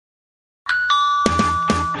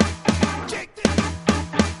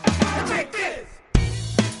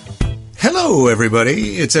Hello,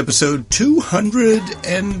 everybody. It's episode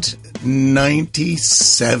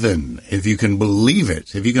 297, if you can believe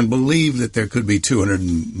it. If you can believe that there could be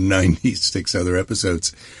 296 other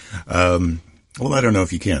episodes. Well, I don't know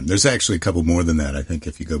if you can. There's actually a couple more than that, I think,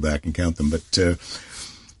 if you go back and count them. But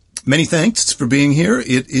many thanks for being here.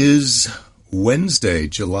 It is Wednesday,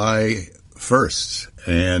 July 1st,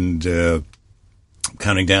 and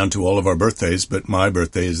counting down to all of our birthdays, but my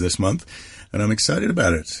birthday is this month. And I'm excited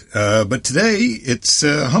about it. But today, it's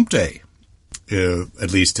hump day,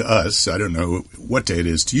 at least to us. I don't know what day it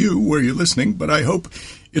is to you, where you're listening, but I hope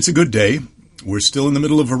it's a good day. We're still in the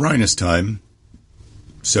middle of Varinus time.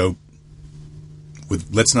 So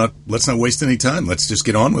let's not waste any time. Let's just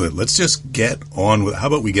get on with it. Let's just get on with it. How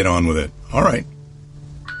about we get on with it? All right.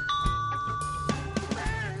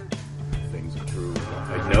 Things are true.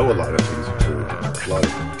 I know a lot of things are true. A lot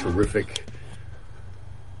of terrific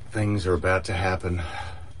things are about to happen.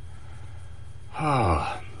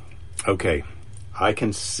 Okay. I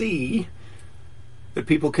can see that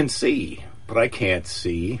people can see, but I can't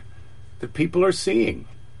see that people are seeing.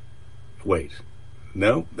 Wait.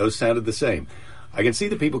 No, those sounded the same. I can see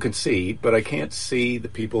that people can see, but I can't see the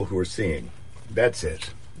people who are seeing. That's it.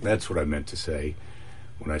 That's what I meant to say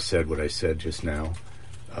when I said what I said just now.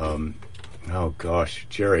 Oh, gosh.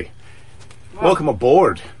 Jerry. Well, welcome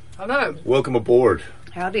aboard. Hello. Welcome aboard.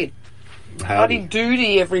 Howdy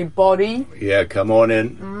doody, everybody. Yeah, come on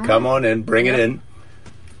in. Mm-hmm. Come on in. Bring it in.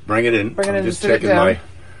 Bring it in. I'm just checking I'm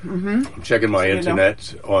checking my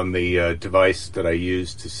internet on the device that I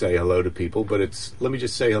use to say hello to people, but let me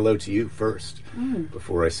just say hello to you first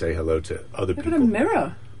before I say hello to other people. Look at a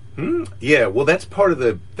mirror. Yeah, well, that's part of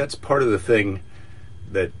the thing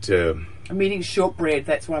that I'm eating shortbread.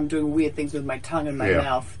 That's why I'm doing weird things with my tongue and my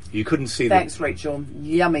mouth. You couldn't see Thanks, Rachel.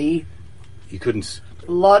 Yummy. You couldn't.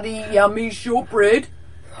 Bloody yummy shortbread.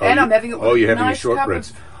 And I'm having it with you're having nice your shortbread.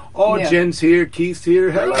 Jen's here, Keith's here.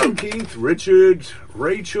 Hello, Keith, Richard,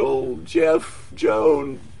 Rachel, Jeff,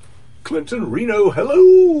 Joan, Clinton, Reno.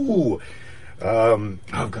 Hello.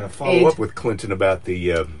 I've got to follow up with Clinton about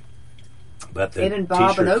the Ed and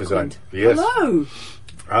Barb in Oakland. Yes. Hello.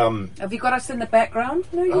 Have you got us in the background?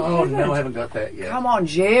 No, you haven't. No, I haven't got that yet. Come on,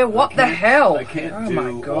 Jer. What the hell? I can't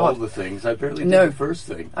do all the things. I barely did the first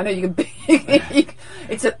thing. I know you can.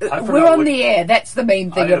 We're on the air. That's the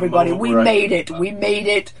main thing, everybody. We made it. We made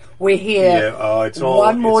it. We're here. Yeah. It's all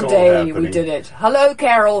one more day. Happening. We did it. Hello,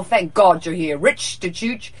 Carol. Thank God you're here. Rich to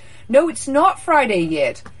chooch. No, it's not Friday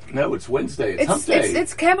yet. No, it's Wednesday. It's hump day.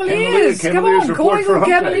 It's Cameliers. Come on, calling all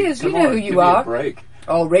Cameliers. You know who you are. Break.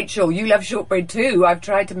 Oh, Rachel, you love shortbread too. I've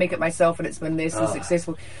tried to make it myself and it's been less than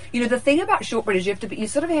successful. You know, the thing about shortbread is you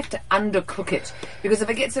sort of have to undercook it, because if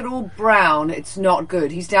it gets it all brown, it's not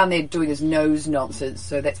good. He's down there doing his nose nonsense,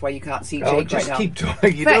 so that's why you can't see Jake right now. Just keep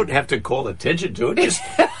talking. You don't have to call attention to it. Just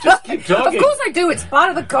keep talking. Of course I do. It's part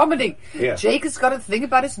of the comedy. Yeah. Jake has got a thing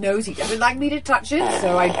about his nose. He doesn't like me to touch it,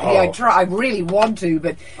 so I try. I really want to,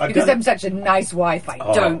 but because I'm such a nice wife, I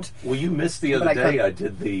don't. Well, you missed the other day. I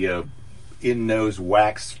did the in-nose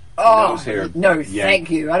wax. Nose hair. No, thank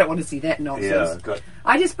you. I don't want to see that nonsense. Yeah,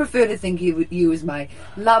 I just prefer to think of you as my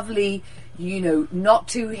lovely, not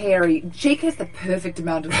too hairy. Jake has the perfect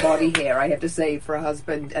amount of body hair, I have to say, for a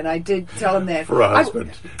husband. And I did tell him that. For a husband.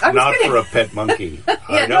 Not for a pet monkey.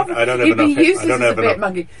 I don't have enough pet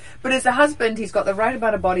monkey. But as a husband, he's got the right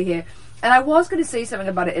amount of body hair. And I was going to say something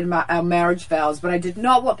about it in our marriage vows, but I did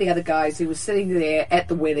not want the other guys who were sitting there at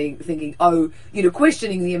the wedding thinking,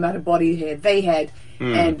 questioning the amount of body hair they had.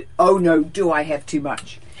 And, oh no, do I have too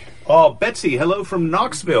much? Oh, Betsy, hello from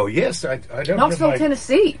Knoxville. Yes, I don't Knoxville,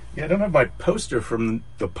 Tennessee. Yeah, I don't have my poster from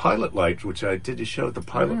the Pilot Light, which I did a show at the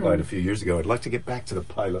Pilot Light a few years ago. I'd like to get back to the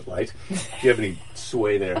Pilot Light. Do you have any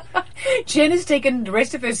sway there? Jen has taken the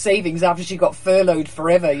rest of her savings after she got furloughed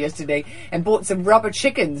forever yesterday and bought some rubber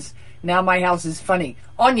chickens. Now my house is funny.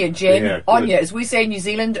 Onya, Jen. Yeah, Onya. As we say in New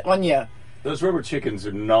Zealand, Onya. Those rubber chickens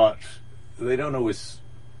are not... They don't always...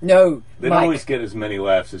 No, they don't always get as many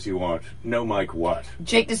laughs as you want. No, Mike, what?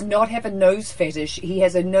 Jake does not have a nose fetish. He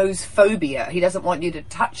has a nose phobia. He doesn't want you to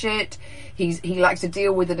touch it. He likes to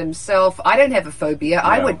deal with it himself. I don't have a phobia. No.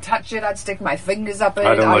 I would touch it. I'd stick my fingers up in it.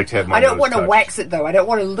 I don't like to have my I don't want to wax it, though. I don't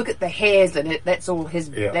want to look at the hairs in it. That's all his.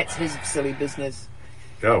 Yeah. That's his silly business.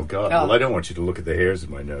 Oh, God. Well, I don't want you to look at the hairs in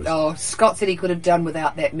my nose. Oh, Scott said he could have done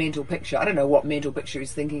without that mental picture. I don't know what mental picture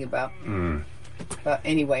he's thinking about. But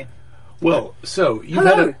anyway... Well, so you've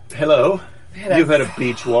had a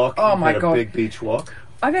beach walk. Oh my God! A big beach walk.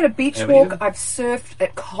 I've had a beach Haven't walk. you? I've surfed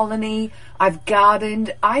at Colony. I've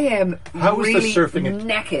gardened. I am really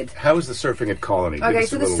knackered. How is the surfing at Colony? Give Okay, us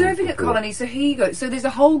so a the little surfing at report. Colony. So here you go. So there's a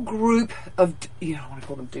whole group of, I want to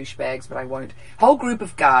call them douchebags, but I won't. Whole group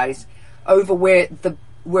of guys over where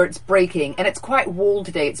it's breaking, and it's quite walled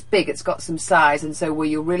today. It's big. It's got some size, and so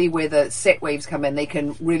where the set waves come in, they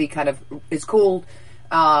can really kind of. It's called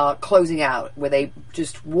closing out, where they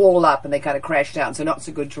just wall up and they kind of crash down. So not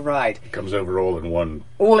so good to ride. It comes over all in one.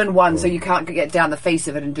 All in one, so you can't get down the face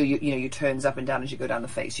of it and do your turns up and down as you go down the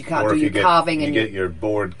face. You can't Or do if your carving you and get your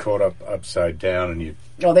board caught up upside down and you.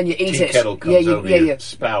 Oh, then you eat tea it. kettle comes over your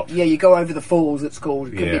spout. Yeah, you go over the falls, it's called.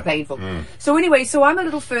 It can be painful. So anyway, I'm a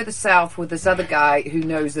little further south with this other guy who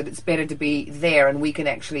knows that it's better to be there and we can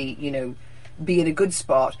actually, be in a good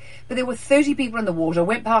spot. But there were 30 people in the water. I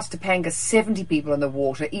went past Topanga, 70 people in the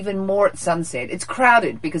water, even more at sunset. It's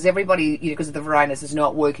crowded because everybody, because of the Varinus, is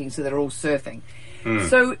not working, so they're all surfing.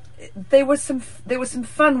 So there was some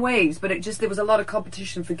fun waves, but there was a lot of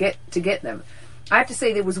competition to get them. I have to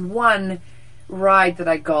say there was one ride that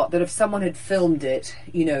I got that if someone had filmed it,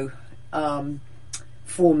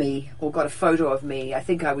 for me or got a photo of me, I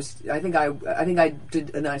think I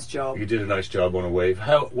did a nice job. You did a nice job on a wave.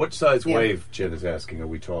 What size wave, Jen is asking, are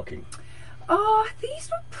we talking? Oh, these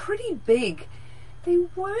were pretty big. They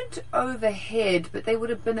weren't overhead, but they would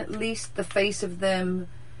have been at least the face of them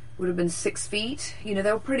would have been 6 feet. They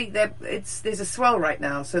were pretty. There's a swell right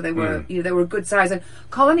now, so they were. They were a good size. And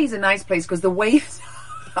Colony's a nice place because the waves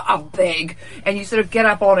are big, and you sort of get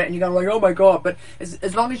up on it, and you're going like, oh my god! But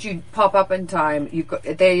as long as you pop up in time, you've got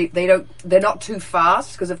they're not too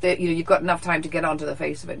fast because if you've got enough time to get onto the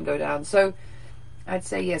face of it and go down. So I'd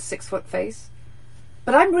say 6 foot face.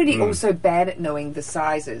 But I'm really also bad at knowing the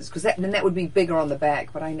sizes because that would be bigger on the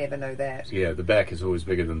back, but I never know that. Yeah, the back is always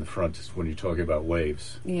bigger than the front when you're talking about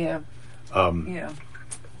waves. Yeah. Yeah.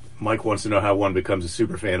 Mike wants to know how one becomes a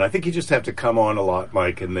super fan. I think you just have to come on a lot,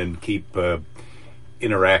 Mike, and then keep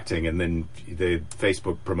interacting, and then the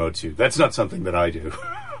Facebook promotes you. That's not something that I do.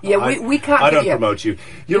 Yeah, we can't. I don't promote you.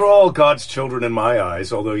 You're all God's children in my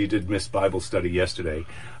eyes, although you did miss Bible study yesterday.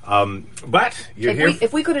 But you're here.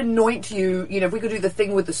 If we could anoint you, if we could do the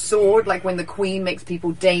thing with the sword, like when the Queen makes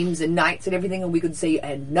people dames and knights and everything, and we could say,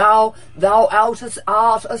 and now thou art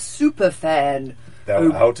a super fan.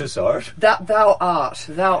 Thou outest art? Thou art.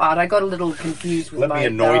 I got a little confused with Let me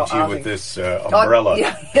anoint you with this umbrella.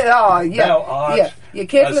 Yeah. Thou art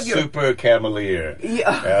careful a of your super cavalier.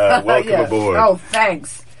 Yeah. Welcome aboard. Oh,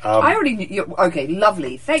 thanks. I already knew. Okay,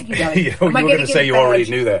 lovely. Thank you, darling. You were going to say you already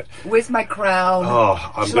knew that. Where's my crown?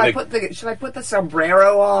 Oh, Should I put the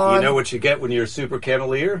sombrero on? You know what you get when you're a super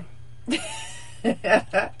cavalier?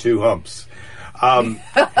 2 humps.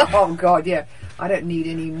 Oh God, yeah. I don't need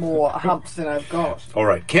any more humps than I've got. All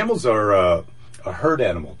right, camels are a herd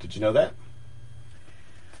animal. Did you know that?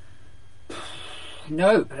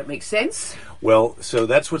 No, but it makes sense. Well, so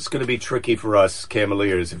that's what's going to be tricky for us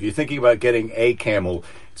cameliers. If you're thinking about getting a camel,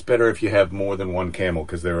 it's better if you have more than one camel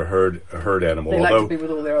because they're a herd animal. They like to be with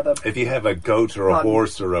all their other. If you have a goat or a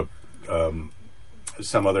horse or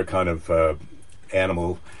some other kind of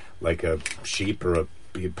animal, like a sheep or a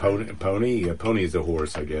pony. A pony is a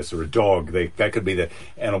horse, I guess, or a dog. That could be the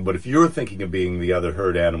animal. But if you're thinking of being the other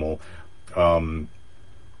herd animal, then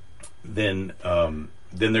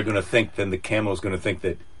they're going to think. Then the camel is going to think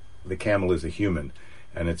that the camel is a human,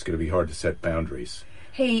 and it's going to be hard to set boundaries.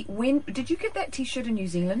 Hey, when did you get that T-shirt in New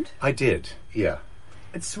Zealand? I did, yeah.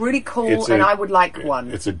 It's really cool, and I would like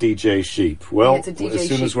one. It's a DJ sheep. Well, it's a DJ as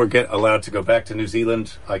soon sheep. as we're allowed to go back to New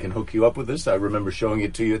Zealand, I can hook you up with this. I remember showing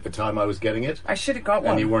it to you at the time I was getting it. I should have got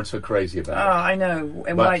one. And you weren't so crazy about it. Oh, I know.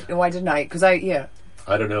 And why didn't I? Because I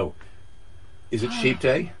don't know. Is it Sheep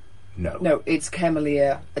Day? No. No, it's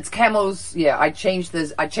Camelier. It's camels. Yeah, I changed the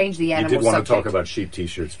animal. You did want subject. to talk about sheep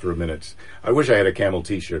T-shirts for a minute. I wish I had a camel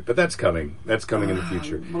T-shirt, but that's coming. That's coming in the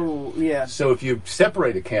future. Oh, yeah. So if you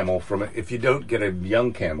separate a camel from it, if you don't get a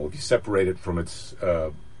young camel, if you separate it from its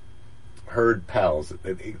herd pals,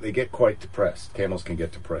 they get quite depressed. Camels can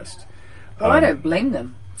get depressed. Well, I don't blame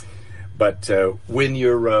them. But when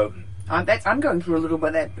you're... I'm going through a little bit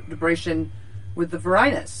of that depression with the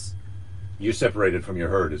Varinus. You're separated from your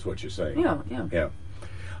herd, is what you're saying. Yeah.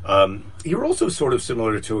 You're also sort of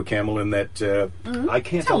similar to a camel in that I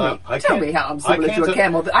can't Tell me how I'm similar to a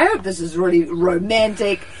camel. I hope this is really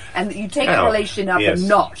romantic and that you take the relation up a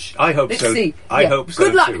notch. I hope so. Let's see. I hope so.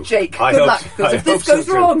 Good luck, too. Jake. Good luck. Because if this goes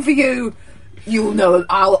wrong for you, you'll know.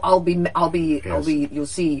 I'll be. You'll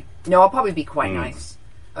see. No, I'll probably be quite nice.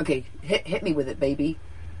 Okay, hit me with it, baby.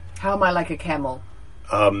 How am I like a camel?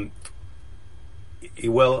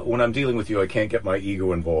 Well, when I'm dealing with you, I can't get my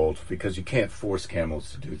ego involved because you can't force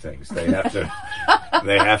camels to do things. They have to.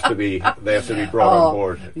 They have to be brought on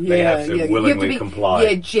board. They have to willingly comply.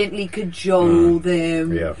 Yeah, gently cajole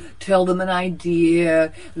them. Yeah. Tell them an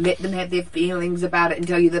idea. Let them have their feelings about it and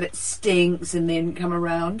tell you that it stinks, and then come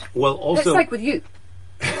around. Well, also that's like with you.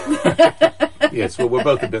 Yes, well, we're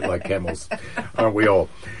both a bit like camels, aren't we all?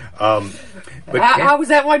 But how was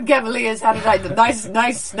that one, Cavaliers? How did I?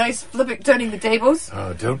 Nice flipping, turning the tables.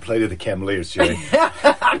 Oh, don't play to the Cameliers, Jenny.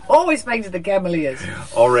 I'm always playing to the Cavaliers.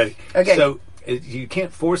 Already. Okay. So you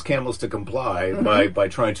can't force camels to comply by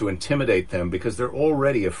trying to intimidate them because they're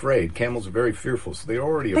already afraid. Camels are very fearful, so they're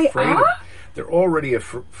already afraid. They're already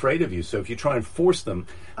afraid of you. So if you try and force them,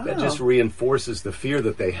 that just reinforces the fear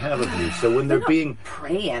that they have of you. So when they're being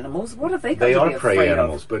prey animals, what have they got they to are be prey afraid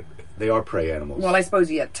animals, of? but they are prey animals. Well, I suppose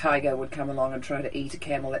a tiger would come along and try to eat a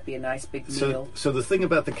camel. That'd be a nice big meal. So the thing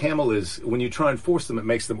about the camel is when you try and force them, it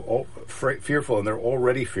makes them all fearful, and they're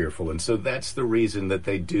already fearful. And so that's the reason that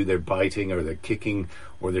they do their biting or their kicking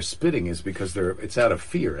or their spitting is because it's out of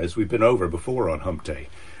fear, as we've been over before on Hump Day.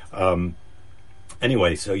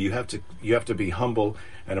 Anyway, so you have to be humble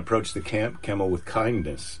and approach the camel with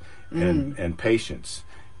kindness and patience,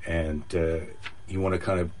 and you want to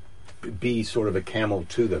kind of be sort of a camel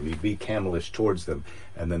to them. You be camelish towards them,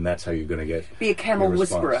 and then that's how you're going to get be a camel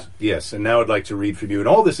whisperer. Yes, and now I'd like to read from you, and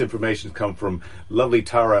all this information has come from lovely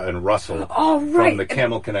Tara and Russell from the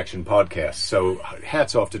Camel Connection podcast. So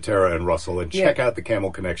hats off to Tara and Russell, and check out the Camel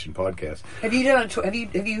Connection podcast. Have you done? Have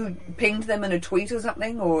you pinged them in a tweet or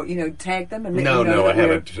something, or tagged them? And No, I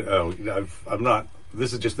haven't. I'm not.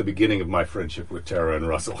 This is just the beginning of my friendship with Tara and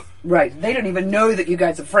Russell. Right. They don't even know that you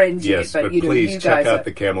guys are friends yes, yet. But please check out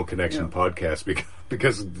the Camel Connection podcast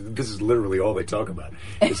because this is literally all they talk about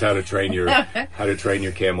is how to train your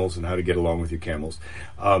camels and how to get along with your camels.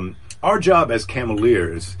 Our job as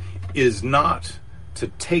cameliers is not to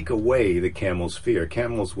take away the camel's fear.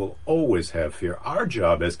 Camels will always have fear. Our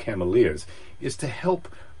job as cameliers is to help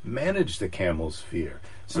manage the camel's fear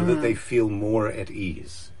so that they feel more at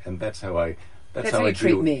ease. And that's how I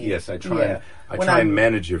treat me. Yes, I try and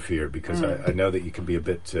manage your fear because I know that you can be a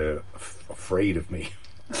bit afraid of me.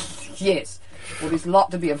 Yes. Well, there's a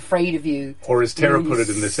lot to be afraid of you. Or as Tara put it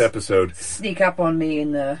in this episode, sneak up on me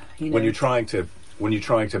in the when you're trying to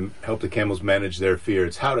help the camels manage their fear,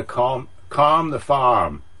 it's how to calm the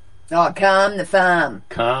farm. Oh, calm the farm.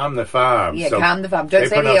 Calm the farm. Yeah, so calm the farm. Don't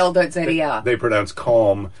say the L, don't say the R. They pronounce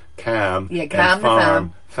calm, calm, calm and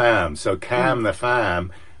farm, fam. So calm the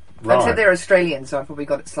farm. Right. Except they're Australian, so I probably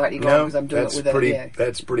got it slightly wrong because I'm doing it with it.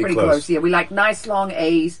 That's pretty close. Yeah, we like nice long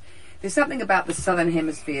A's. There's something about the Southern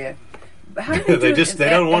Hemisphere. How do they do they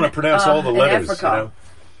don't want to pronounce all the letters. Africa.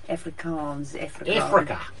 Afrikaans,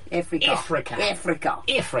 Africa.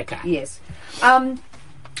 Yes.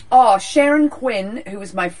 Sharon Quinn, who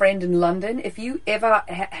was my friend in London, if you ever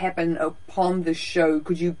happen upon the show,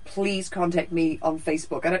 could you please contact me on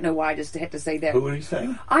Facebook? I don't know why I just had to say that. Who are you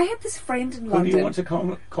saying? I had this friend in London. Who do you want to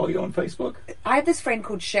call you on Facebook? I had this friend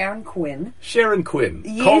called Sharon Quinn. Sharon Quinn.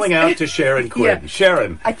 Yes. Calling out to Sharon Quinn. Yeah.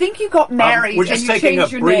 Sharon. I think you got married we're just and you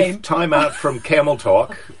changed your name. We're taking a brief time out from Camel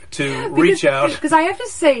Talk to reach out. Because I have to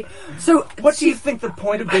say, what do you think the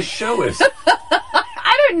point of this show is?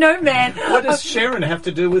 I don't know, man. What does Sharon have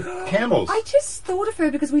to do with camels? I just thought of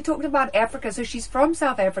her because we talked about Africa. So she's from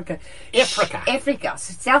South Africa. South Africa.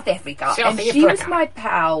 She was my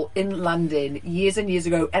pal in London years and years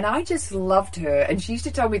ago, and I just loved her. And she used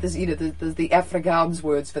to tell me this, the Afrikaans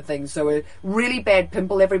words for things. So a really bad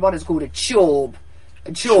pimple, everyone is called a chorb.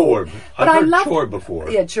 Chorb. I've heard chorb before.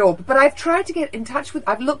 Yeah, chorb. But I've tried to get in touch with.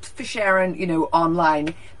 I've looked for Sharon,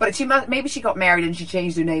 online. But maybe she got married and she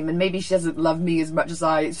changed her name, and maybe she doesn't love me as much as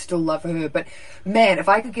I still love her. But man, if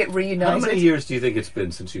I could get reunited. How many years do you think it's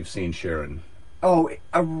been since you've seen Sharon? Oh,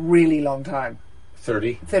 a really long time.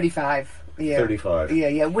 30? 35. Yeah. 35.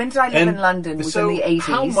 Yeah. When did I live in London? It was in the 80s.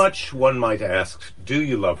 How much, one might ask, do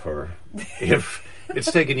you love her if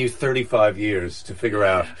it's taken you 35 years to figure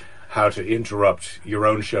out how to interrupt your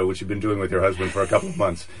own show, which you've been doing with your husband for a couple of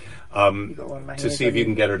months, to see if you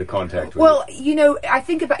can get her to contact with you? Well, I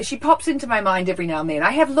think about she pops into my mind every now and then.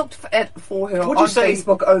 I have looked for her on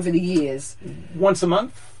Facebook over the years. Once a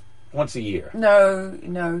month? Once a year?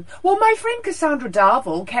 No. Well, my friend Cassie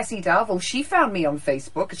Darville, she found me on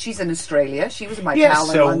Facebook. She's in Australia. She was my pal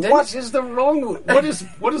in London. What is the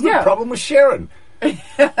the problem with Sharon?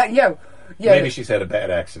 Maybe she's had a bad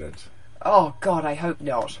accident. Oh, God, I hope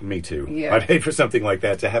not. Me too. Yeah. I'd hate for something like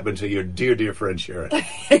that to happen to your dear, dear friend Sharon. Well,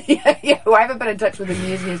 I haven't been in touch with her in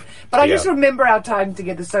years and years. But I just remember our time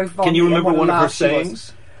together so fondly. Can you remember one of her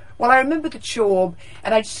sayings? Well, I remember the Chorb,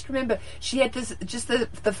 and I just remember she had this just the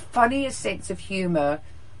funniest sense of humour.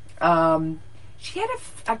 She had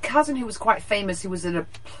a cousin who was quite famous, who was in a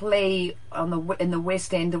play in the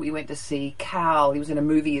West End that we went to see. Cal. He was in a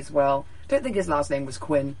movie as well. I don't think his last name was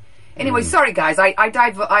Quinn. Anyway, sorry guys,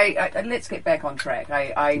 let's get back on track.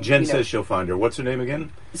 Jen says she'll find her. What's her name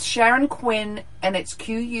again? Sharon Quinn, and it's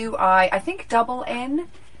Qui. I think double N,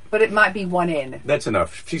 but it might be one N. That's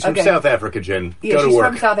enough. She's from South Africa, Jen. Yeah, Go to she's work.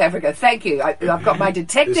 from South Africa. Thank you. I've got my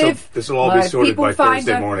detective. This will all be sorted by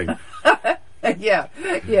Thursday morning. Yeah.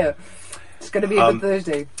 It's going to be a good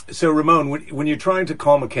Thursday. So, Ramon, when you're trying to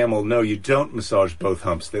calm a camel, no, you don't massage both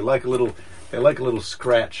humps. They like a little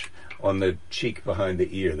scratch on the cheek behind the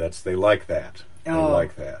ear. They like that. They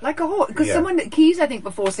like that. Like a horse. Because Keys, I think,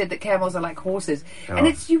 before said that camels are like horses.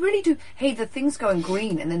 And you really do. Hey, the thing's going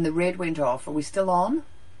green and then the red went off. Are we still on?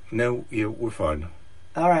 No, yeah, we're fine.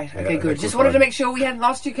 All right. Okay, good. Just wanted to make sure we hadn't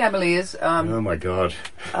lost you, Cameliers. Oh, my God.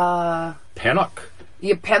 Panic.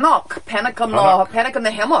 Yeah, panic on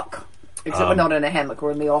the hammock. Except we're not in a hammock,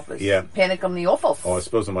 we're in the office. Yeah. Panic on the office. Oh, I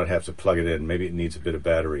suppose I might have to plug it in. Maybe it needs a bit of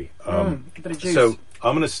battery. A bit of juice. So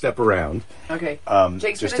I'm going to step around. Okay. just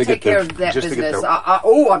Jake's going to to take care of that business.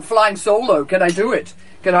 I'm flying solo. Can I do it?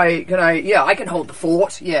 Can I? Yeah, I can hold the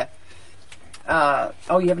fort. Yeah.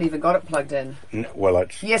 You haven't even got it plugged in.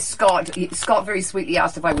 Yes, Scott. Scott very sweetly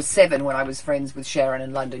asked if I was 7 when I was friends with Sharon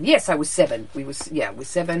in London. Yes, I was 7. We're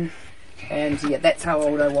 7. And that's how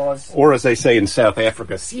old I was. Or as they say in South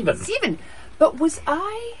Africa, 7. 7. But were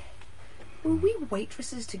we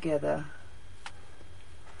waitresses together?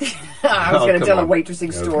 I was going to tell a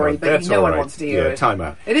waitressing story, but no one wants to hear it. Time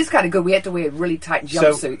out. It is kind of good. We had to wear really tight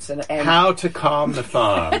jumpsuits. So, and how to calm the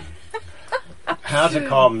farm. How to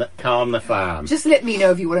calm the farm. Just let me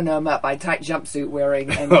know if you want to know about my tight jumpsuit wearing.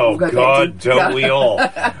 And oh, God, don't we all?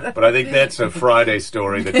 But I think that's a Friday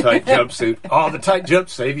story, the tight jumpsuit. Oh, the tight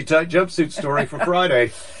save your tight jumpsuit story for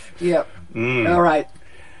Friday. Yep. All right.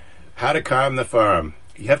 How to calm the farm.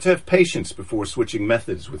 You have to have patience before switching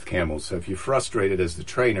methods with camels. So if you're frustrated as the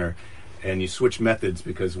trainer and you switch methods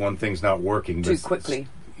because one thing's not working too quickly,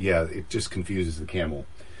 it just confuses the camel.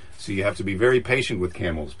 So you have to be very patient with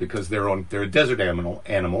camels because they're a desert animal,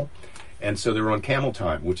 and so they're on camel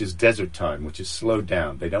time, which is desert time, which is slowed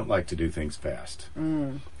down. They don't like to do things fast.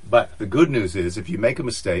 But the good news is, if you make a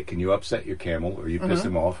mistake and you upset your camel or you piss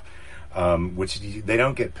him off, which they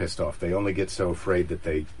don't get pissed off, they only get so afraid that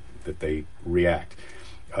they react.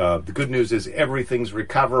 The good news is everything's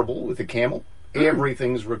recoverable with a camel.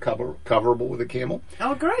 Everything's recoverable with a camel.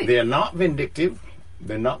 Oh, great! They're not vindictive.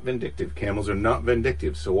 They're not vindictive. Camels are not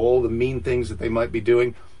vindictive. So all the mean things that they might be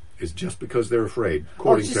doing is just because they're afraid.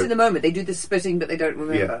 Just in the moment. They do the spitting, but they don't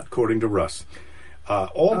remember. Yeah, according to Russ.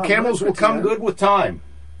 All camels will come good with time.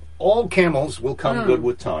 All camels will come good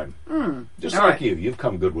with time. Just all like right. You've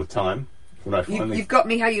come good with time. When I finally... You've got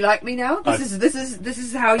me how you like me now. This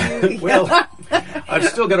is how you. Well, I've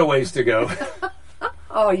still got a ways to go.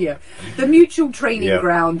 Oh yeah, the mutual training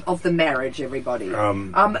ground of the marriage, everybody.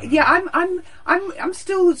 I'm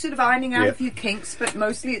still sort of ironing out a few kinks, but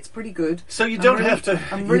mostly it's pretty good. So you don't have to.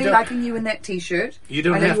 I'm really liking you in that T-shirt. You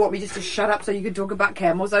don't. I know you want me just to shut up so you can talk about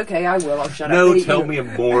camels. Okay, I will. I'll shut up. No, tell me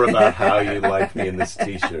more about how you like me in this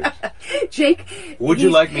T-shirt. Jake, would you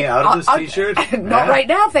like me out of this T-shirt? Not right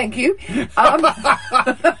now, thank you.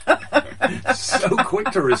 So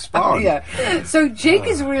quick to respond. Yeah. So Jake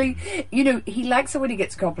is really, he likes it when he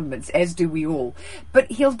gets compliments, as do we all. But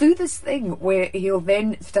he'll do this thing where he'll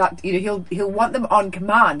then start, he'll want them on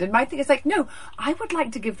command. And my thing is like, no, I would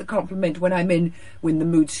like to give the compliment when the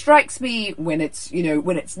mood strikes me, when it's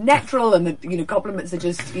natural, and the compliments are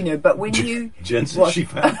just, but when you. Jen said she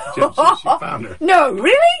found her. No,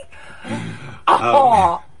 really?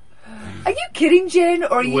 Are you kidding, Jen,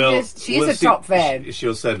 or are you she's a top fan?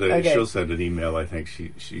 She'll send an email. I think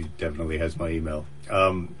she definitely has my email,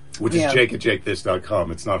 which is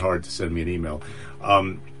jake@jakethis.com. It's not hard to send me an email.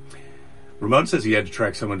 Ramon says he had to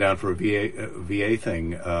track someone down for a VA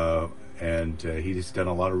thing, and he's done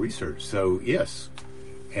a lot of research. So yes,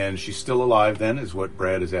 and she's still alive. Then is what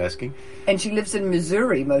Brad is asking. And she lives in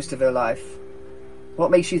Missouri most of her life.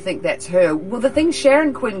 What makes you think that's her? Well, the thing,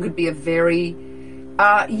 Sharon Quinn could be a very.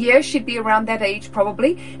 She'd be around that age,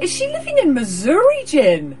 probably. Is she living in Missouri,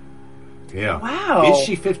 Jen? Yeah. Wow. Is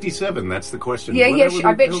she 57? That's the question. Yeah,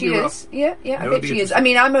 I bet she is. Yeah, I bet she is. I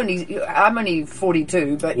mean, I'm only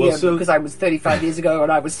 42, but because I was 35 years ago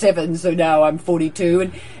and I was 7, so now I'm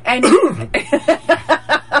 42, and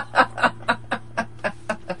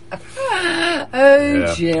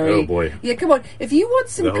Jerry. Oh, boy. Yeah, come on. If you want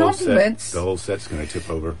some compliments... The whole set's going to tip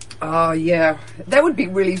over. Oh, yeah. That would be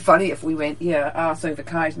really funny if we went, arse over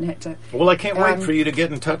kite and had to... Well, I can't wait for you to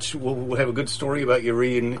get in touch. We'll have a good story about your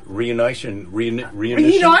reunition. Reunition? Well,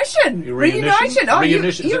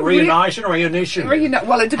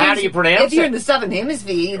 it depends. How do you pronounce it? If you're in the Southern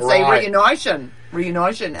Hemisphere, you'd say reunition.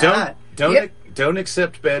 Reunition. Don't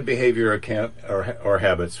accept bad behavior or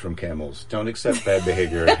habits from camels. Don't accept bad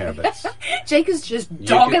behavior or habits. Jake is just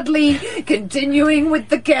doggedly continuing with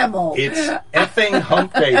the camel. It's effing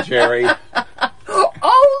hump day, Jerry.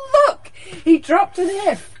 Oh, look! He dropped an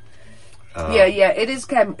F. It is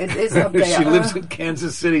hump day. She lives in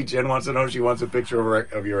Kansas City. Jen wants to know if she wants a picture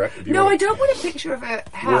of your... No, I don't want a picture of her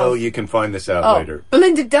house. Well, you can find this out later.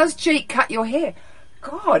 Belinda, does Jake cut your hair?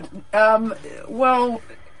 God.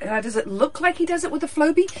 Does it look like he does it with a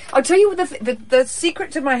Flowbee? I'll tell you what the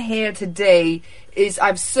secret to my hair today is.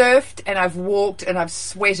 I've surfed and I've walked and I've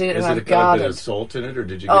sweated and I've gardened. Is it a bit of salt in it, or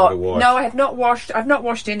did you give it a wash? No, I have not washed. I've not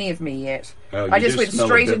washed any of me yet. Oh, I just went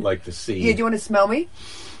straight a bit like the sea. Yeah, do you want to smell me?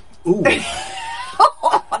 Ooh.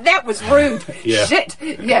 That was rude. Yeah. Shit.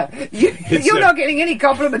 Yeah. You're not getting any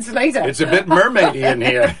compliments later. It's a bit mermaidy in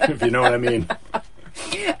here, if you know what I mean.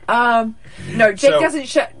 No, Jake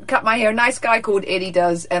doesn't cut my hair. A nice guy called Eddie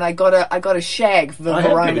does, and I got a shag for I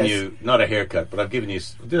Varinus. have given you, not a haircut, but I've given you...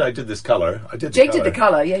 I did this colour. Jake did the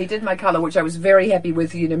colour. Yeah, he did my colour, which I was very happy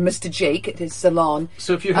with. Mr. Jake at his salon.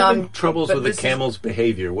 So if you're having troubles with the camel's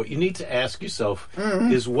behaviour, what you need to ask yourself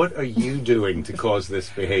is, what are you doing to cause this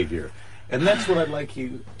behaviour? And that's what I'd like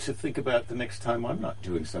you to think about the next time I'm not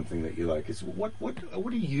doing something that you like. Is what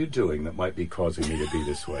are you doing that might be causing me to be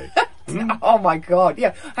this way? Oh my God!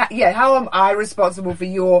 Yeah. How am I responsible for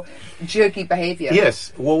your jerky behaviour?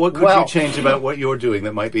 Yes. Well, what could you change about what you're doing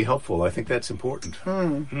that might be helpful? I think that's important.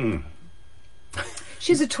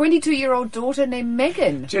 She has a 22-year-old daughter named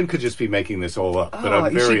Megan. Jen could just be making this all up, but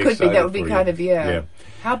I'm very she could excited be. That would be for kind you. of yeah.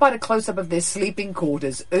 How about a close-up of their sleeping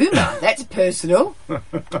quarters? Uma, that's personal.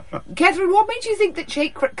 Catherine, what made you think that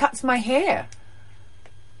Jake cuts my hair?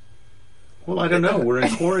 Well, I don't know. We're in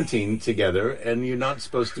quarantine together, and you're not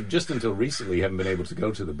supposed to, just until recently, you haven't been able to go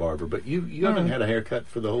to the barber, but you haven't had a haircut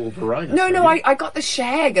for the whole Varinus. No, I got the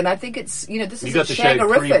shag, and I think it's, this is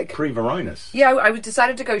shagorific. Pre-Varinus. Yeah, I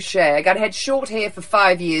decided to go shag. I'd had short hair for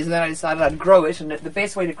 5 years, and then I decided I'd grow it, and the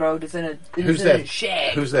best way to grow it is in a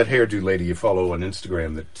shag. Who's that hairdo lady you follow on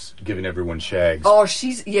Instagram that's giving everyone shags? Oh,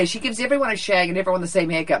 she gives everyone a shag and everyone the same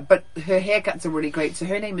haircut, but her haircuts are really great. So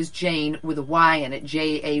her name is Jane with a Y in it,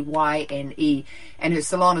 Jayne. And her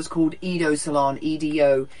salon is called Edo Salon,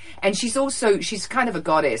 EDO. And she's kind of a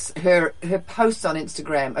goddess. Her posts on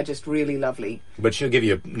Instagram are just really lovely. But she'll give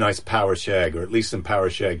you a nice power shag, or at least some power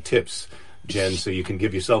shag tips, Jen, so you can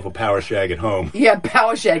give yourself a power shag at home. Yeah,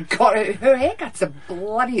 power shag. God, her haircuts are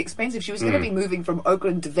bloody expensive. She was going to be moving from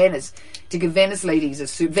Oakland to Venice to give Venice ladies,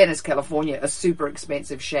 Venice, California, a super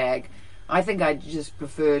expensive shag. I think I'd just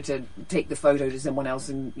prefer to take the photo to someone else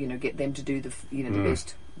and get them to do the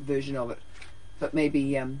best version of it. But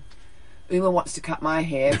maybe Uma wants to cut my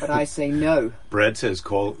hair, but I say no. Brad says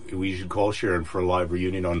we should call Sharon for a live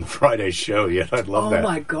reunion on the Friday show. Yeah, I'd love that. Oh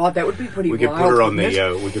my God, that would be pretty. We could put her on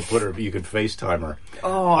the. We could put her. You could FaceTime her.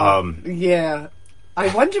 Oh, yeah. I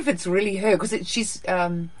wonder if it's really her because she's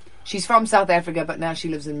from South Africa, but now she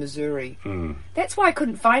lives in Missouri. That's why I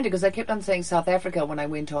couldn't find her because I kept on saying South Africa when I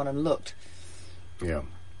went on and looked. Yeah.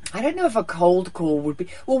 I don't know if a cold call would be...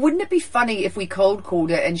 Well, wouldn't it be funny if we cold called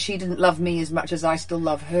her and she didn't love me as much as I still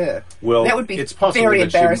love her? Well, that would be very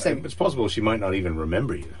embarrassing. It's possible she might not even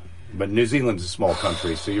remember you. But New Zealand's a small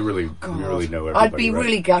country, so you really know everybody. I'd be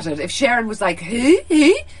really gutted. If Sharon was like, who?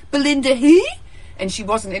 Belinda, who? And she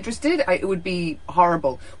wasn't interested, it would be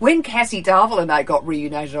horrible. When Cassie Darville and I got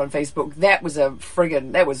reunited on Facebook, that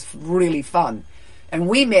was really fun. And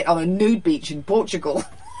we met on a nude beach in Portugal.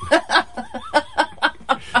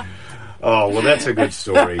 Oh, well, that's a good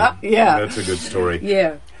story. Yeah. That's a good story.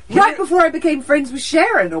 Yeah. Right before I became friends with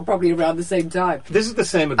Sharon, or probably around the same time. This is the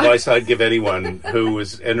same advice I'd give anyone who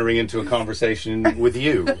was entering into a conversation with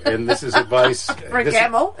you. And this is advice... For a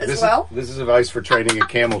camel as well? This is advice for training a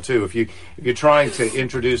camel, too. If you're trying to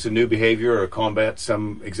introduce a new behavior or combat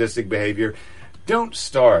some existing behavior, don't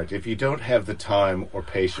start if you don't have the time or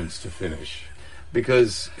patience to finish.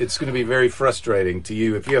 Because it's going to be very frustrating to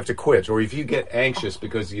you if you have to quit, or if you get anxious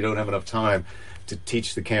because you don't have enough time to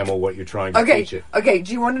teach the camel what you're trying to teach it. Okay,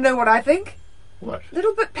 do you want to know what I think? What? A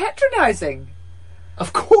little bit patronizing.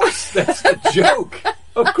 Of course, that's a joke.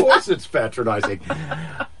 Of course it's patronizing.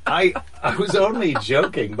 I was only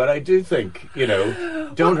joking, but I do think,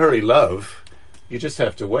 don't hurry love. You just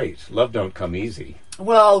have to wait. Love don't come easy.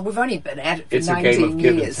 Well, we've only been at it for It's 19 a game of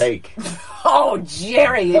give years. and take. Oh,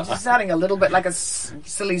 Jerry, it's just sounding a little bit like a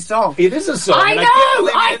silly song. It is a song. I and know!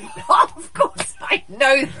 I can't believe it. Of course, I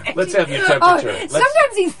know that. Let's have your temperature. Oh,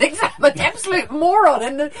 sometimes he thinks I'm an absolute moron,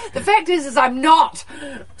 and the fact is I'm not.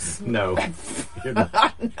 No. You're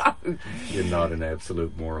not. No. You're not an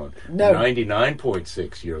absolute moron. No.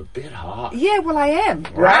 99.6. You're a bit hot. Yeah, well, I am.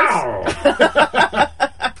 Right? Wow.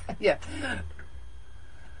 Yeah.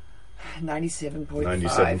 97.5.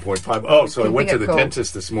 97.5. Oh, so I went to Keeping the it cool.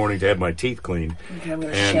 dentist this morning to have my teeth cleaned. Okay, I'm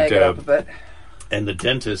going to shag it up a bit. And the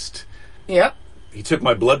dentist, Yep. he took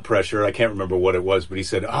my blood pressure. I can't remember what it was, but he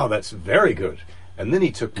said, "Oh, that's very good." And then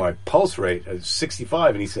he took my pulse rate at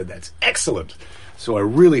 65, and he said, "That's excellent." So I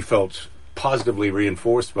really felt positively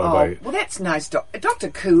reinforced by my... Well, that's nice. Dr.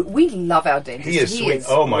 Koo, we love our dentist. He is sweet.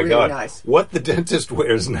 Oh, my really God. Nice. What the dentist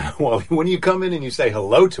wears now, when you come in and you say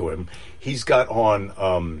hello to him, he's got on...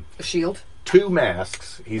 A shield. 2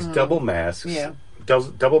 masks. He's double masks. Yeah.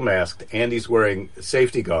 Double masked, and he's wearing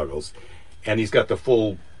safety goggles, and he's got the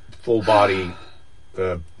full body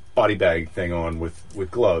body bag thing on with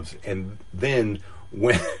gloves. And then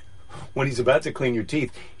when he's about to clean your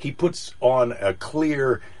teeth, he puts on a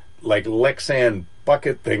clear, like Lexan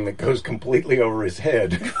bucket thing that goes completely over his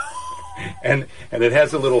head. And it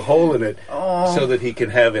has a little hole in it so that he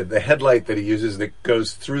can have the headlight that he uses that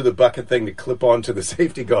goes through the bucket thing to clip onto the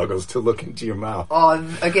safety goggles to look into your mouth. Oh,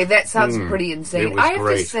 okay, that sounds pretty insane. It was I have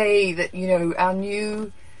great. to say that,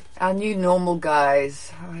 our new normal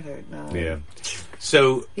guys, I don't know. Yeah.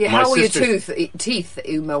 So Yeah, my how were your sister's- teeth,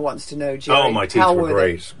 Uma wants to know, Jerry? Oh, my teeth How were they?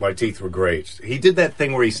 great. My teeth were great. He did that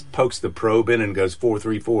thing where he pokes the probe in and goes 4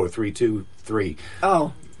 3 4 3 2 3.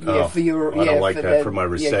 Oh, yeah, Oh, for your... I don't like for that for my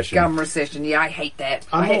recession. Gum recession. Yeah, I hate that.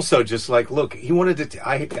 I'm also just like, look, he wanted to...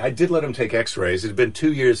 I did let him take x-rays. It had been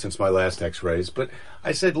 2 years since my last x-rays, but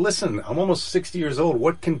I said, listen, I'm almost 60 years old.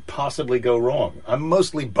 What can possibly go wrong? I'm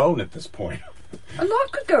mostly bone at this point. A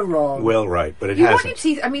lot could go wrong. Well, right, but it you want hasn't.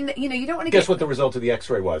 your teeth... I mean, you don't want to Guess get... what the result of the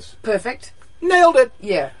x-ray was? Perfect. Nailed it!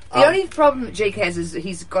 Yeah. The only problem that Jake has is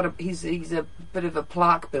he's a bit of a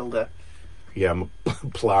plaque builder. Yeah, I'm a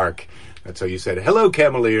plark. That's how you said it. Hello,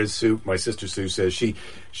 Cavaliers. Sue, my sister Sue says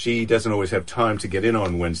she doesn't always have time to get in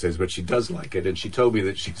on Wednesdays, but she does like it. And she told me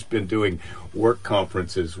that she's been doing work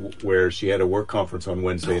conferences where she had a work conference on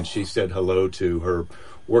Wednesday, and she said hello to her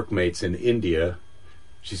workmates in India.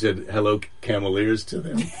 She said hello, Cavaliers, to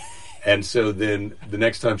them. And so then the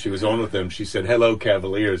next time she was on with them, she said, hello,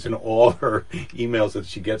 Cavaliers. And all her emails that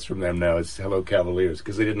she gets from them now is hello, Cavaliers,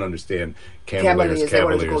 because they didn't understand Cavaliers. They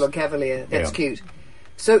wanted to call her Cavalier. That's Yeah. cute.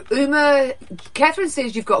 So, Uma, Catherine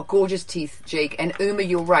says you've got gorgeous teeth, Jake. And Uma,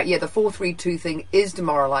 you're right. Yeah, the 432 thing is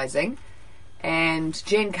demoralizing. And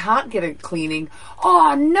Jen can't get a cleaning.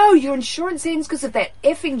 Oh, no, your insurance ends because of that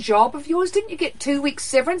effing job of yours. Didn't you get 2 weeks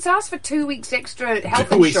severance? Ask for 2 weeks extra health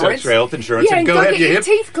 2 insurance. weeks extra health insurance. Yeah, and go have get your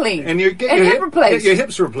teeth cleaned. And you get and your hip replaced. Get your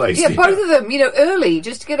hips replaced. Yeah, both of them, early,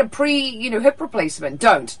 just to get a hip replacement.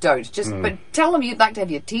 Don't. Just, but tell them you'd like to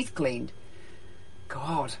have your teeth cleaned.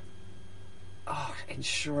 God. Oh,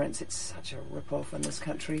 insurance, it's such a rip-off in this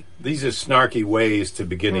country. These are snarky ways to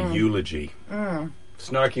begin a eulogy.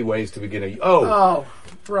 Snarky ways to begin a... Oh,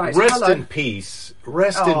 right. Rest Hello. in peace.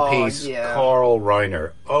 Rest in peace, yeah. Carl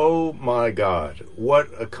Reiner. Oh, my God. What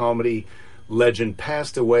a comedy legend.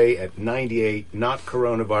 Passed away at 98, not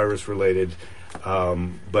coronavirus related.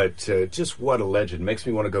 But just what a legend. Makes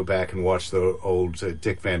me want to go back and watch the old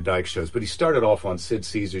Dick Van Dyke shows. But he started off on Sid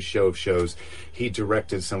Caesar's Show of Shows. He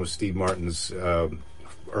directed some of Steve Martin's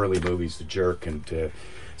early movies, The Jerk, and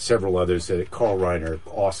several others. Carl Reiner,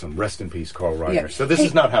 awesome. Rest in peace, Carl Reiner. Yeah. So this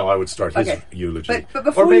is not how I would start his Okay. eulogy. But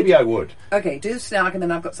before or maybe I would. Okay, do the snark and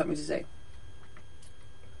then I've got something to say.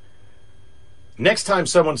 Next time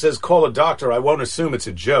someone says, call a doctor, I won't assume it's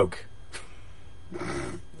a joke.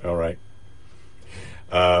 All right.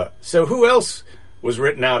 So who else was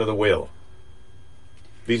written out of the will?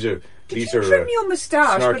 These are Did you trim your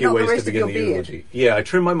moustache, but snarky not the ways rest to of begin your the beard? eulogy. Yeah, I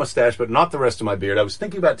trimmed my mustache, but not the rest of my beard. I was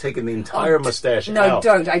thinking about taking the entire mustache No, out.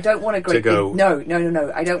 don't. I don't want a great go- big...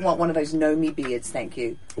 No. I don't want one of those know-me beards, thank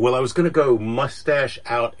you. Well, I was going to go mustache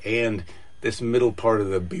out and this middle part of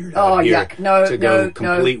the beard Oh, out here yuck. No, to go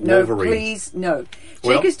complete Wolverine. please, no.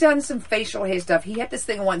 Well- Jake has done some facial hair stuff. He had this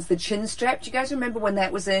thing once, the chin strap. Do you guys remember when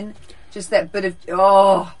that was in? Just that bit of...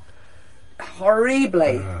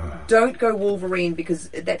 horrible. Don't go Wolverine because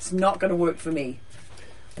that's not going to work for me.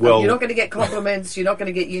 Well, you're not going to get compliments. You're not going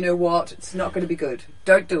to get you know what. It's not going to be good.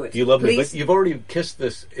 Don't do it. You love me, Please. but you've already kissed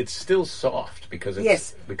this. It's still soft because it's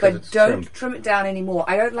Yes, because but it's don't trimmed. trim it down anymore.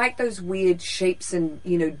 I don't like those weird shapes and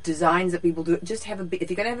designs that people do. Just have if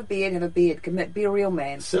you're going to have a beard, have a beard. Commit, be a real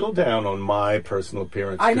man. Settle down on my personal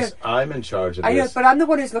appearance I know. because I'm in charge of I know, this. but I'm the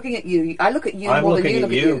one who's looking at you. I look at you I'm more than looking you at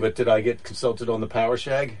look at you, you. but did I get consulted on the power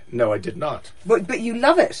shag? No, I did not. But you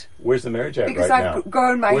love it. Where's the marriage at Because right I've now?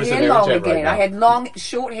 grown my Where's the hair marriage long at right again. now? I had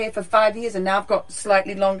short hair for 5 years, and now I've got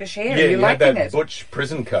slightly longish hair. Yeah, You're you had liking that it. butch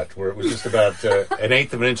prison cut where it was just about an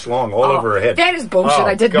eighth of an inch long, all over her head. That is bullshit. Oh,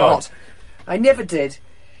 I did God. not. I never did.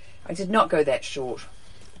 I did not go that short.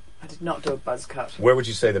 I did not do a buzz cut. Where would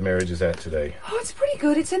you say the marriage is at today? Oh, it's pretty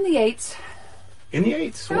good. It's in the 8s. In the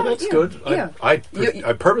eights. Well, Oh, that's yeah, good. yeah. I You-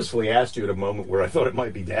 purposefully asked you at a moment where I thought it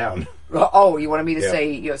might be down. Oh, you wanted me to Yeah.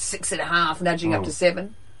 say you're 6.5, nudging up to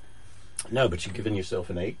 7? No, but you've given yourself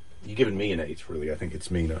an 8. You've given me an 8, really. I think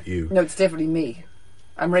it's me, not you. No, it's definitely me.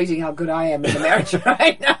 I'm rating how good I am in the marriage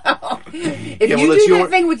right now. If Yeah, you well, it's do your- that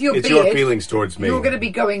thing with your it's beard, your feelings towards me. you're going to be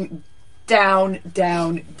going down,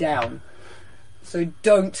 down, down. So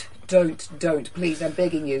don't, please. I'm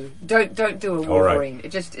begging you, don't do a All right. Wolverine.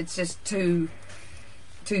 It's just too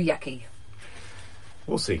yucky.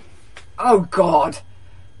 We'll see. Oh God,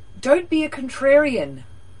 don't be a contrarian.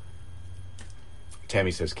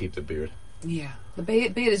 Tammy says keep the beard. Yeah, the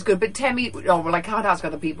beard is good, but Tammy. Oh well, I can't ask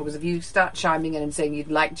other people because if you start chiming in and saying you'd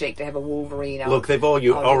like Jake to have a Wolverine, Look, they've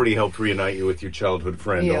already helped reunite you with your childhood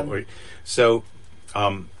friend. Yeah. Don't we? So,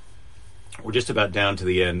 we're just about down to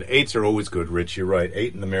the end. 8s are always good, Rich. You're right.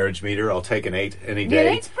 8 in the marriage meter. I'll take an 8 any Yeah,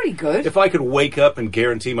 day. it's pretty good. If I could wake up and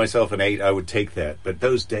guarantee myself an 8, I would take that. But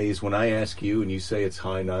those days when I ask you and you say it's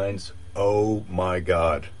high 9s, oh my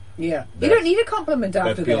God. Yeah, you That's- don't need a compliment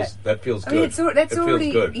after that. That feels good. I mean, that's It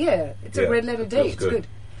already feels good. yeah. It's a Yeah, red letter it day. feels It's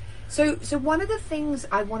good. So one of the things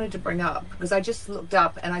I wanted to bring up because I just looked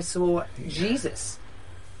up and I saw Jesus,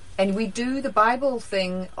 and we do the Bible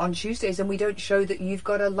thing on Tuesdays, and we don't show that you've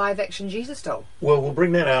got a live action Jesus doll. Well, we'll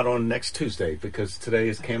bring that out on next Tuesday because today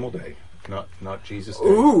is Camel Day, not Jesus Day.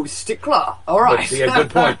 Ooh, stickler! All right, But, yeah, good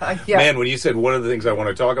point. Yeah. Man, when you said one of the things I want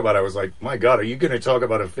to talk about, I was like, my God, are you going to talk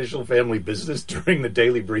about official family business during the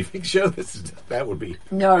daily briefing show? That would be...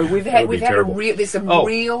 No, we've had be terrible. there's some Oh.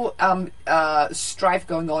 real strife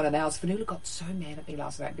going on in the house. Vanilla got so mad at me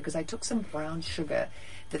last night because I took some brown sugar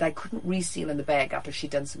that I couldn't reseal in the bag after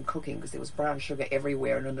she'd done some cooking because there was brown sugar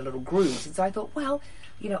everywhere and in the little grooves. And so I thought, well,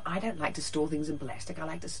 I don't like to store things in plastic. I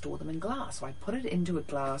like to store them in glass. So I put it into a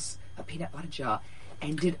peanut butter jar.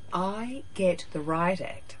 And did I get the riot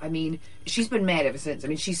act? I mean, she's been mad ever since. I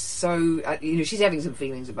mean, she's so, she's having some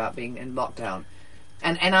feelings about being in lockdown.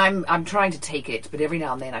 And I'm trying to take it, but every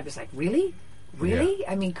now and then I'm just like, really? Really?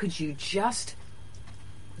 Yeah. I mean, could you just...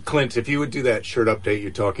 Clint, if you would do that shirt update you're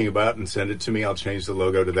talking about and send it to me, I'll change the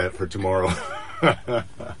logo to that for tomorrow.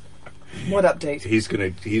 What update? He's gonna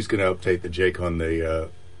update the Jake on the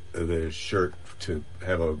shirt to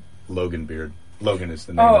have a Logan beard. Logan is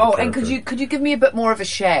the name. of the And character. could you give me a bit more of a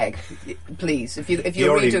shag, please? If He you're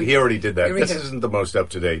already did that. you This redo- isn't the most up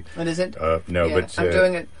to date. What is it? No, Yeah, but I'm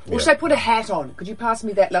doing it. Or yeah. should I put a hat on? Could you pass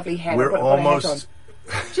me that lovely hat? We're I'll put a hat almost.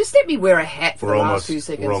 on. Just let me wear a hat for We're the last almost. few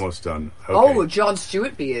seconds. We're almost done. Okay. Oh, a John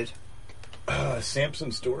Stewart beard.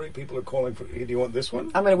 Samson story. People are calling for. Do you want this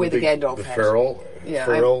one? I'm gonna wear the Gandalf the hat. Feral. Yeah,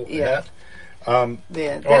 Feral yeah. hat.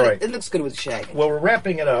 Yeah, All right. It looks good with shag. Well, we're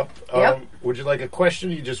wrapping it up. Yep. Would you like a question?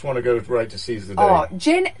 Or you just want to go right to seize the day? Oh,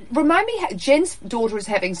 Jen, remind me, Jen's daughter is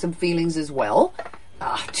having some feelings as well.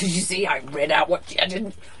 Did you see? I read out what I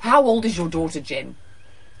didn't. How old is your daughter, Jen?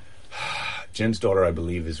 Jen's daughter, I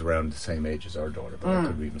believe, is around the same age as our daughter, but I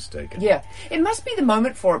could be mistaken. Yeah, it must be the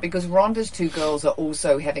moment for it because Rhonda's two girls are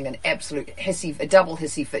also having an absolute a double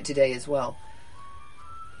hissy fit today as well.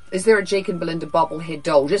 Is there a Jake and Belinda bobblehead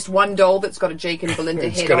doll? Just one doll that's got a Jake and Belinda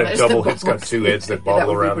It's head got on a it. double. It's got two heads that bobble That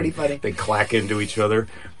would be around. pretty And funny. they clack into each other,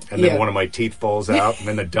 and Yeah. then one of my teeth falls out, and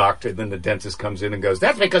then the dentist comes in and goes,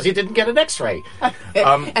 "That's because you didn't get an X-ray."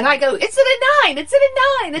 And I go, it's at a 9, it's at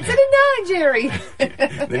a 9, it's at a 9, Jerry.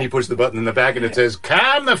 Then you push the button in the back, and it says,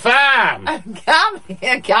 "Calm the farm."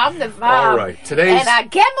 Calm the farm. All right, today's- And our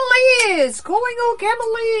Cameliers, calling all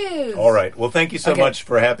Cameliers. All right. Well, thank you so Okay. much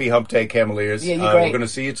for Happy Hump Day, Cameliers. Yeah, you're great. We're going to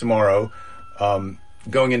see you tomorrow.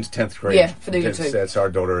 Going into 10th grade. Yeah, Fanula too. That's our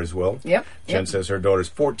daughter as well. Yep, Jen yep. says her daughter's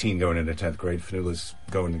 14 going into 10th grade. Fanula's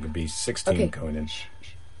going to be 16 Okay. going in.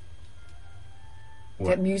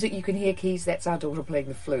 That music you can hear, Keys, that's our daughter playing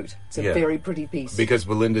the flute. It's a Yeah. very pretty piece. Because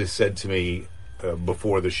Belinda said to me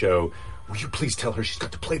before the show, will you please tell her she's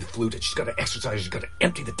got to play the flute and she's got to exercise, she's got to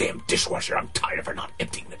empty the damn dishwasher. I'm tired of her not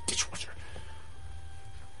emptying the dishwasher.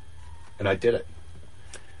 And I did it.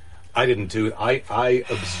 I didn't do it. I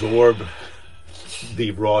absorb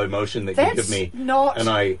the raw emotion that you give me. Not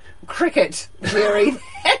and cricket, Jerry.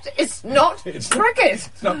 That is not cricket.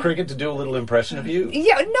 It's not cricket to do a little impression of you?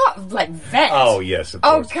 Yeah, not like that. Oh, yes, of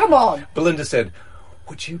course. Oh, come on. Belinda said,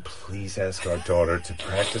 would you please ask our daughter to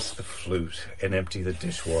practice the flute and empty the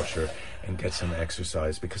dishwasher and get some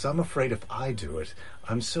exercise? Because I'm afraid if I do it,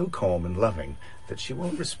 I'm so calm and loving that she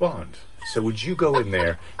won't respond. So would you go in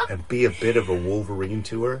there and be a bit of a Wolverine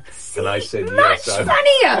to her? See, and I said, much yes.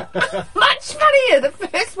 funnier. Much funnier. The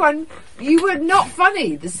first one, you were not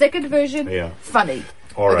funny. The second version, funny.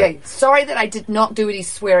 All right. Okay, sorry that I did not do any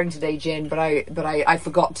swearing today, Jen, but I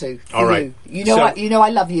forgot to. All right. You know I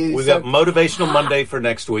love you. We got Motivational Monday for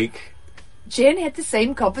next week. Jen had the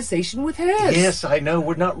same conversation with hers. Yes, I know.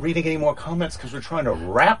 We're not reading any more comments because we're trying to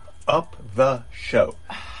wrap up the show.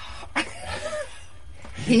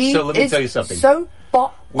 So let me tell you something. So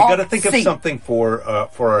we got to think of something for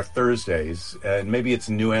our Thursdays, and maybe it's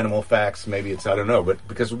new animal facts, maybe it's I don't know, but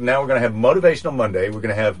because now we're going to have Motivational Monday, we're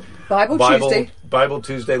going to have Bible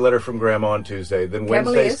Tuesday, letter from Grandma on Tuesday, then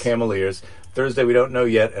Wednesday's Camel Ears, Thursday we don't know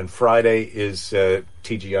yet, and Friday is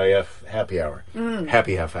TGIF Happy Hour,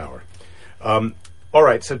 Happy Half Hour. All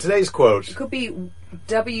right, so today's quote. It could be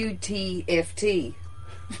WTFT.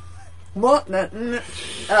 What?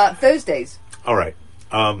 Thursdays. All right.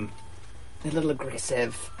 A little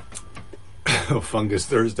aggressive. Fungus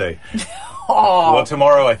Thursday. Oh. Well,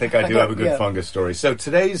 tomorrow I think I do have a good fungus story. So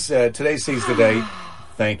today's Seize the Day,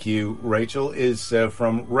 thank you, Rachel, is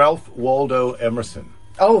from Ralph Waldo Emerson.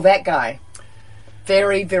 Oh, that guy.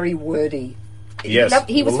 Very, very wordy. Yes.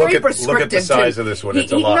 He was very prescriptive. Look at the size of this one.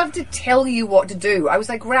 It's a lot. He loved to tell you what to do. I was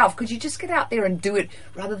like, Ralph, could you just get out there and do it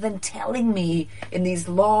rather than telling me in these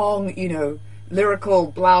long, lyrical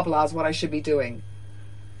blah blahs what I should be doing?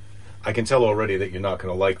 I can tell already that you're not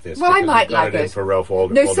going to like this. Well, I might like it. For Ralph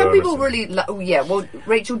Waldo No, some people Emerson. really... well,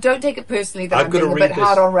 Rachel, don't take it personally that I'm being a bit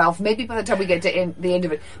hard on Ralph. Maybe by the time we get to the end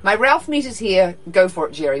of it. My Ralph meter's here. Go for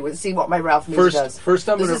it, Jerry. We'll see what my Ralph meter does. First,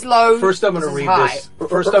 I'm this is low. First, I'm going to read this.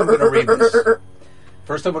 First, I'm going to read this.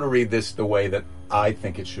 First, I'm going to read this the way that I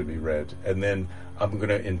think it should be read, and then I'm going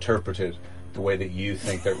to interpret it the way that you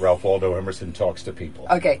think that Ralph Waldo Emerson talks to people.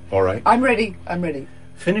 Okay. All right? I'm ready.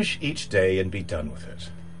 Finish each day and be done with it.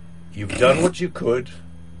 You've done what you could.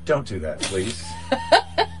 Don't do that, please.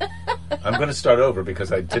 I'm going to start over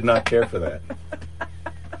because I did not care for that.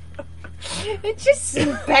 It's just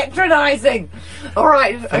patronizing. All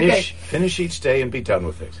right. Finish each day and be done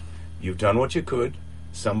with it. You've done what you could.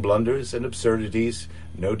 Some blunders and absurdities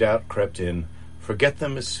no doubt crept in. Forget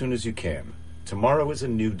them as soon as you can. Tomorrow is a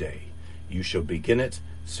new day. You shall begin it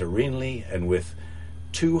serenely and with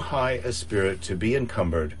too high a spirit to be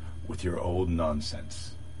encumbered with your old nonsense.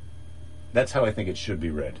 That's how I think it should be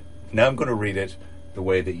read. Now I'm going to read it the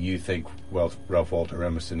way that you think Ralph Waldo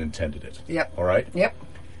Emerson intended it. Yep. All right? Yep.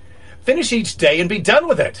 Finish each day and be done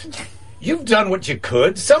with it. You've done what you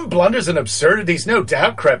could. Some blunders and absurdities no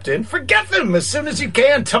doubt crept in. Forget them as soon as you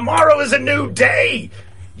can. Tomorrow is a new day.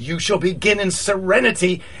 You shall begin in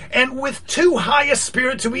serenity and with too high a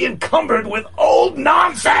spirit to be encumbered with old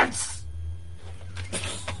nonsense.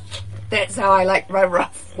 That's how I like my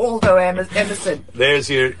Ralph Waldo Emerson. There's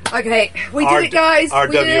your... Okay, we did it, guys. RWE.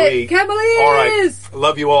 We did it. Camel Ears. All right.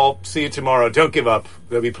 Love you all. See you tomorrow. Don't give up.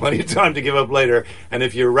 There'll be plenty of time to give up later. And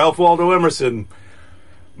if you're Ralph Waldo Emerson,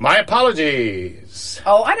 my apologies.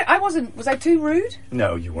 Oh, I wasn't... Was I too rude?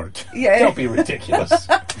 No, you weren't. Yeah. Don't be ridiculous.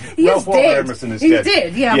 Ralph Waldo dead. Emerson is He's dead. He's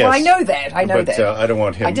dead, yeah. Yes. Well, I know that. I know but, that. I don't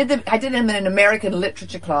want him. I did him in an American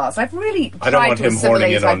literature class. I've really I don't tried want to him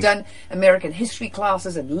horning assimilate. in on... I've done American history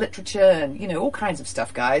classes and literature and, all kinds of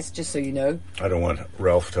stuff, guys, just so you know. I don't want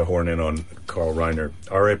Ralph to horn in on Carl Reiner.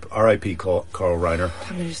 R.I.P. Carl Reiner.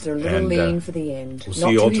 Just a little lean for the end. We'll see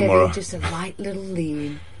you all tomorrow. Heavy, just a light little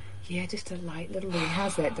lean. Yeah, just a light little lean.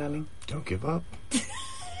 How's that, darling? Don't give up.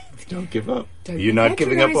 Don't give up. You're not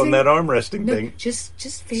giving up on that arm resting thing. Just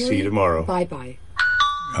very... See you tomorrow. Bye-bye.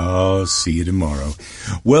 Oh, see you tomorrow.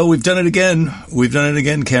 Well, we've done it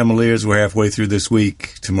again. Camel Ears. We're halfway through this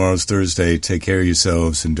week. Tomorrow's Thursday. Take care of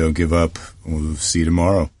yourselves and don't give up. We'll see you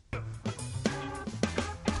tomorrow.